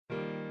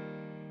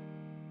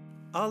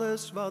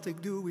Alles wat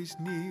ik doe is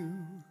nieuw.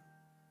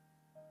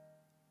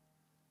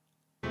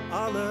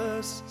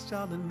 Alles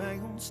zal in mij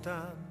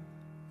ontstaan.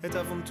 Het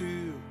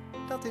avontuur,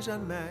 dat is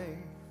aan mij.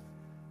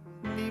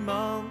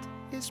 Niemand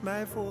is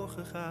mij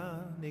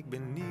voorgegaan. Ik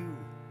ben nieuw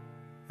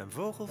en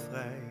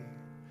vogelvrij.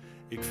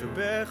 Ik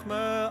verberg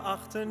me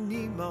achter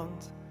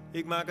niemand.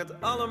 Ik maak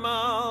het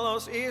allemaal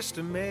als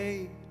eerste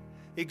mee.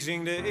 Ik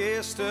zing de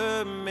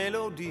eerste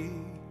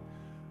melodie.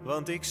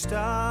 Want ik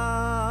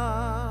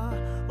sta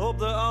op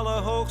de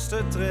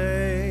allerhoogste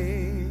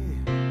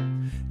tree.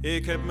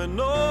 Ik heb me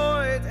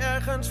nooit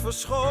ergens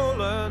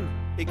verscholen.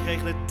 Ik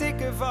kreeg de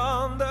tikken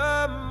van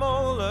de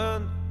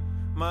molen.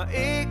 Maar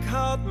ik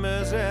had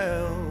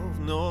mezelf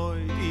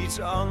nooit iets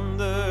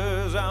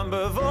anders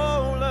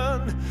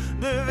aanbevolen.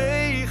 De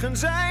wegen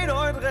zijn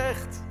nooit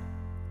recht.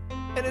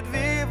 En het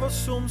weer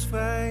was soms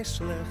vrij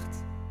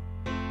slecht.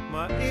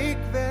 Maar ik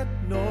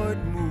werd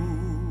nooit moe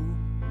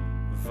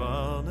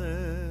van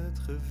het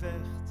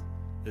gevecht.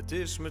 Het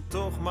is me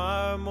toch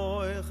maar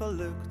mooi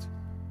gelukt.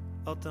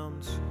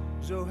 Althans,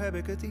 zo heb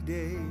ik het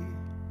idee.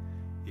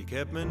 Ik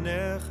heb me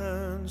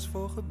nergens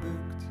voor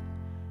gebukt.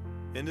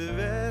 En de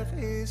weg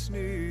is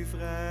nu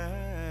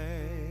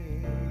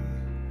vrij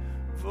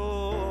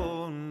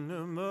voor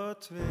nummer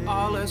 2.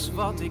 Alles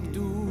wat ik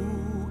doe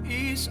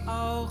is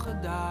al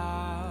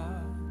gedaan.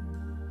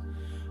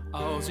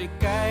 Als ik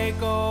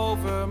kijk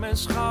over mijn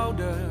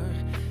schouder,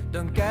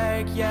 dan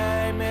kijk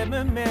jij met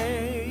me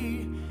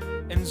mee.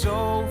 En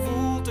zo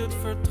voelt het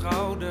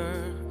vertrouwder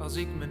als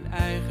ik mijn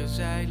eigen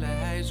zeilen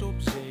hijs op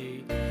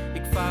zee.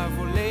 Ik vaar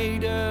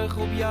volledig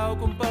op jouw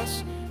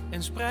kompas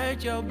en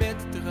spreid jouw bed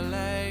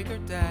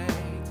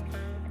tegelijkertijd.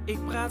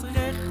 Ik praat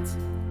recht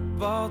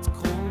wat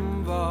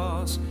krom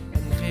was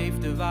en geef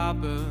de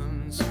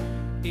wapens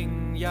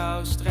in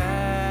jouw strijd.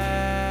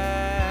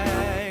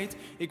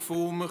 Ik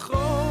voel me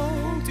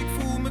groot, ik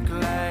voel me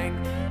klein.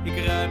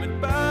 Ik ruim het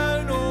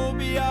puin op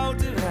jouw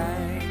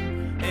terrein.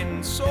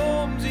 En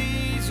soms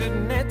is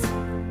het net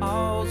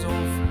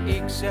alsof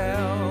ik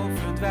zelf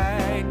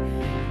verdwijn.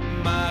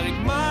 Maar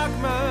ik maak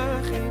me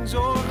geen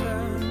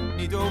zorgen,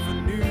 niet over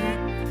nu,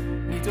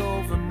 niet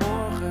over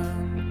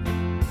morgen.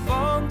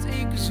 Want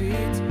ik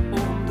zit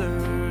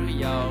onder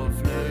jouw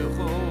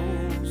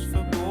vleugels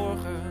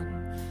verborgen.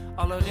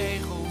 Alle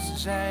regels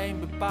zijn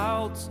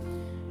bepaald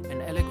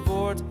en elk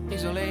woord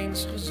is al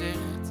eens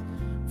gezegd.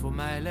 Voor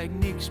mij lijkt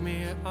niks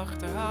meer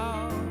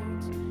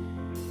achterhaald.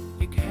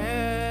 Ik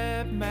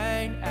heb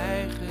mijn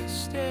eigen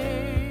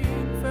steen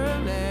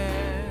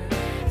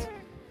verlegd.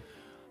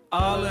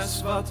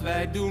 Alles wat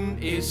wij doen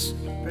is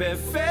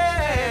perfect.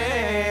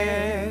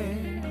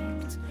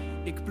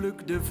 Ik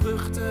pluk de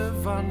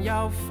vruchten van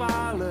jouw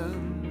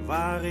falen.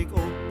 Waar ik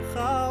op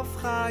gaf,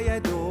 ga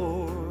jij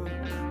door.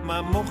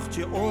 Maar mocht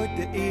je ooit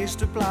de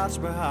eerste plaats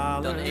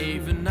behalen, dan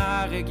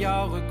evenaar ik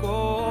jouw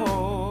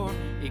record.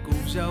 Ik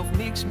hoef zelf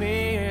niks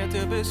meer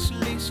te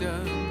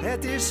beslissen.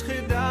 Het is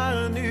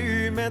gedaan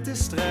nu met de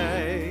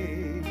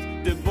strijd.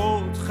 De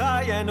boot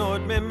ga jij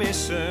nooit meer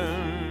missen.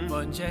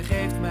 Want jij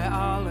geeft mij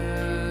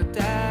alle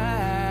tijd.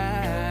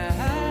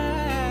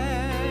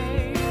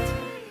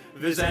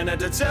 We zijn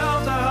uit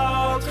hetzelfde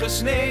hout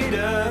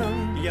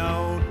gesneden.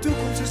 Jouw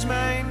toekomst is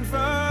mijn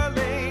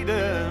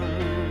verleden.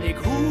 Ik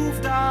hoef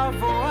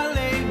daarvoor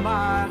alleen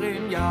maar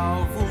in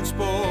jouw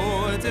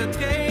voetspoor te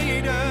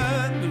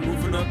treden. We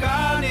hoeven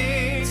elkaar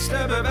niets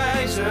te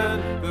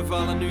bewijzen. We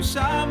vallen nu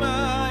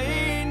samen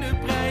in de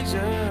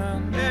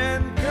prijzen.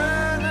 En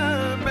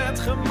kunnen met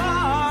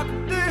gemak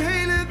de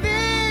hele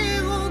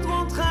wereld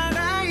rond gaan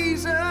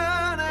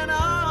reizen. En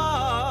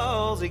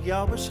als ik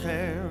jou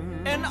bescherm,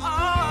 en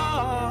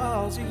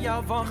als ik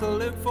jou van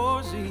geluk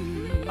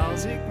voorzie,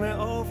 als ik me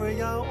over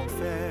jou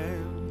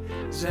ontferm,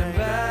 zijn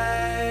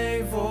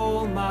wij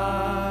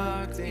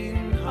volmaakt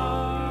in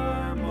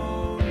harmonie.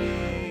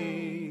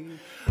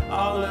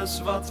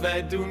 Alles wat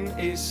wij doen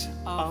is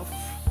af.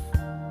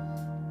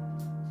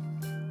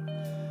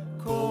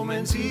 Kom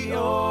en zie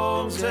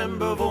ons en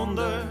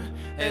bewonder.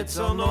 Het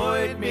zal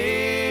nooit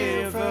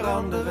meer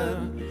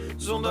veranderen.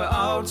 Zonder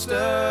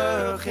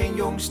oudste geen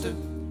jongste.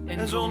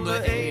 En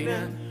zonder ene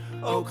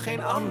ook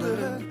geen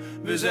andere.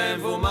 We zijn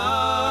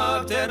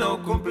volmaakt en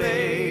ook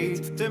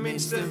compleet.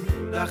 Tenminste,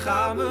 daar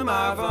gaan we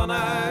maar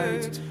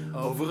vanuit.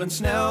 Over een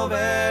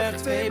snelweg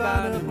 2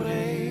 banen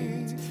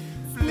breed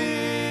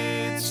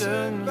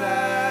flitsen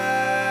wij.